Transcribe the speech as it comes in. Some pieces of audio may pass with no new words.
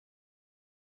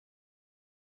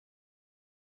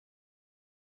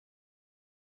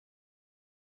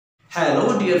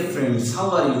Hello dear friends, how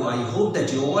are you? I hope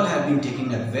that you all have been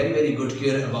taking a very good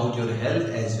care about your health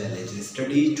as well as your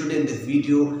studies. Today in this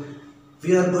video,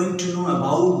 we are going to know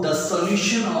about the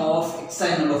solution of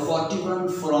exercise number 41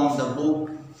 from the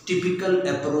book Typical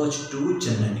Approach to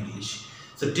General English.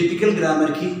 So typical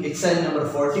grammar की exercise number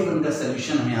 41 का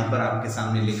solution हम यहाँ पर आपके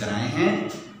सामने लेकर आए हैं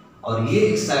और ये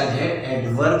exercise है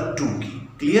adverb to की.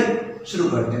 Clear? शुरू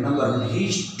करते हैं. Number 1, he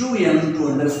is too young to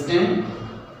understand.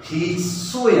 He is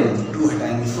so young. To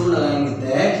हटाएंगे, so लगाएंगे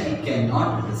that he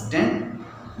cannot understand.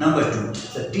 Number 2,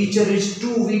 the teacher is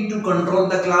too weak to control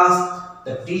the class.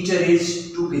 The teacher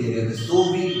is too की जगह पे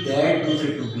so weak that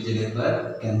दूसरे to की जगह पर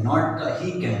he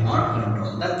cannot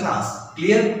control the class.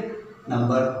 Clear?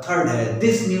 Number 3 है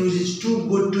this news is too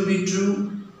good to be true.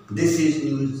 This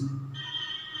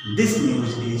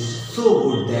news is so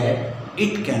good that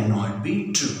it cannot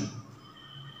be true.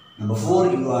 Number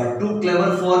 4, you are too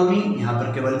clever for me. यहाँ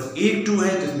पर केवल एक to है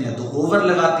तो इसमें या तो over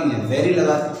लगाती हैं very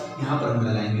लगाती हैं. यहाँ पर हम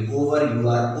लगाएंगे over. You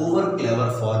are over clever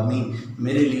for me.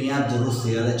 मेरे लिए आप जरूर से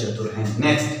ज़्यादा चतुर हैं.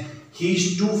 Next, he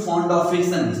is too fond of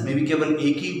his son. इसमें भी केवल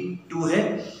एक ही टू है,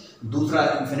 दूसरा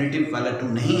infinitive वाला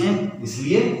टू नहीं है,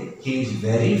 इसलिए he is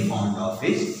very fond of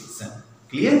his son.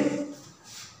 Clear?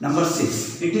 Number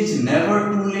 6, it is never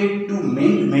too late to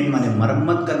mend माने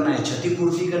मरम्मत करना है,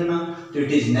 क्षतिपूर्ति करना. तो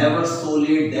it is never so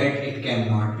late that it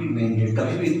cannot be mended.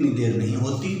 कभी भी इतनी देर नहीं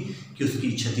होती कि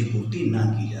उसकी क्षतिपूर्ति ना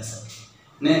की जा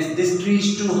सके. Next, this tree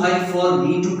is too high for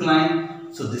me to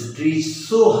climb. So this tree is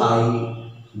so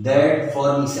high that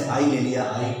for me से I ले लिया,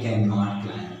 I cannot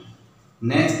climb.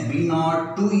 Next, be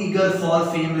not too eager for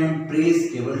fame and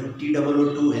praise. केवल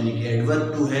TOO यानी कि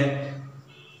adverb to है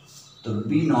तो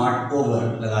be not over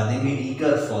लगा देंगे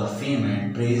eager for fame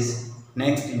and praise.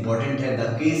 Next important है the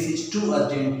case is too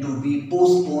urgent to be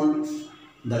postponed.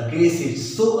 The case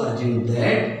is so urgent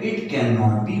that it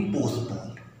cannot be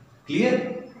postponed.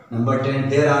 Clear? Number 10,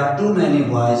 there are too many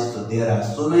boys. So there are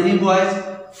so many boys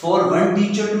for one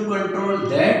teacher to control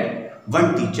that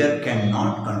one teacher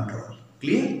cannot control.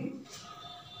 Clear?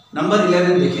 Number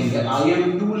 11 देखेंगे I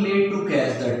am too late to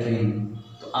catch the train.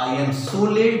 I am so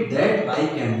late that I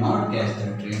cannot catch the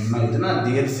train. मैं इतना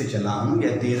देर से चला हूँ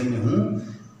या देर में हूँ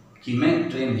कि मैं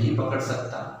ट्रेन नहीं पकड़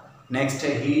सकता. नेक्स्ट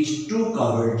है he is too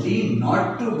cowardly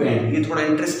not to bend. ये थोड़ा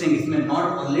इंटरेस्टिंग, इसमें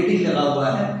not already लगा हुआ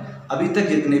है. अभी तक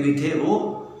जितने भी थे वो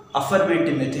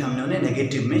अफर्मेटिव में थे, हमने उन्हें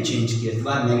नेगेटिव में चेंज किया. इस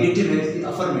बार नेगेटिव है इसलिए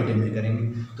अफर्मेटिव में करेंगे.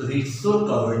 तो he is so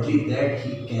cowardly that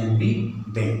he can be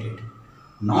bended.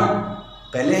 Not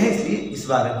पहले है इसलिए इस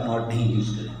बार not नहीं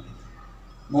यूज करेंगे.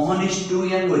 मोहन इज टू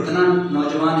यंग, वो इतना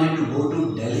नौजवान है to go to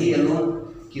Delhi alone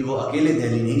कि वो अकेले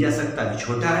दिल्ली नहीं जा सकता, अभी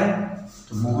छोटा है.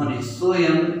 तो Mohan is so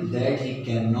young that he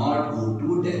can not go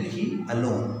to Delhi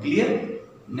alone. Clear?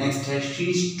 Next है शी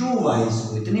इज टू वाइज,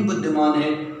 वो इतनी बुद्धिमान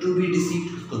है टू बी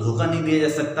डिसीव्ड, उसको धोखा नहीं दिया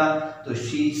जा सकता. तो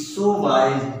she is so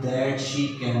wise that she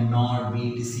can not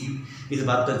be deceived. इस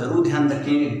बात का जरूर ध्यान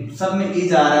रखेंगे, सब में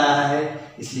इज आ रहा है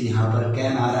इसलिए यहाँ पर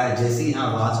कैन आ रहा है. जैसे ही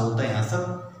यहाँ वाज होता है यहाँ सब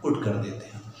पुट कर देते हैं.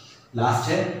 लास्ट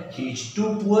है he is too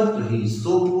poor, तो he is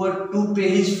so poor to pay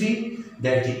his fee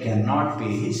that he cannot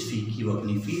pay his fee, कि वो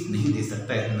अपनी फीस नहीं दे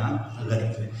सकता, इतना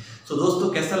गरीब है. सो दोस्तों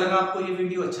कैसा लगा आपको ये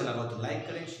वीडियो? अच्छा लगा तो लाइक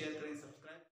करें, शेयर करें.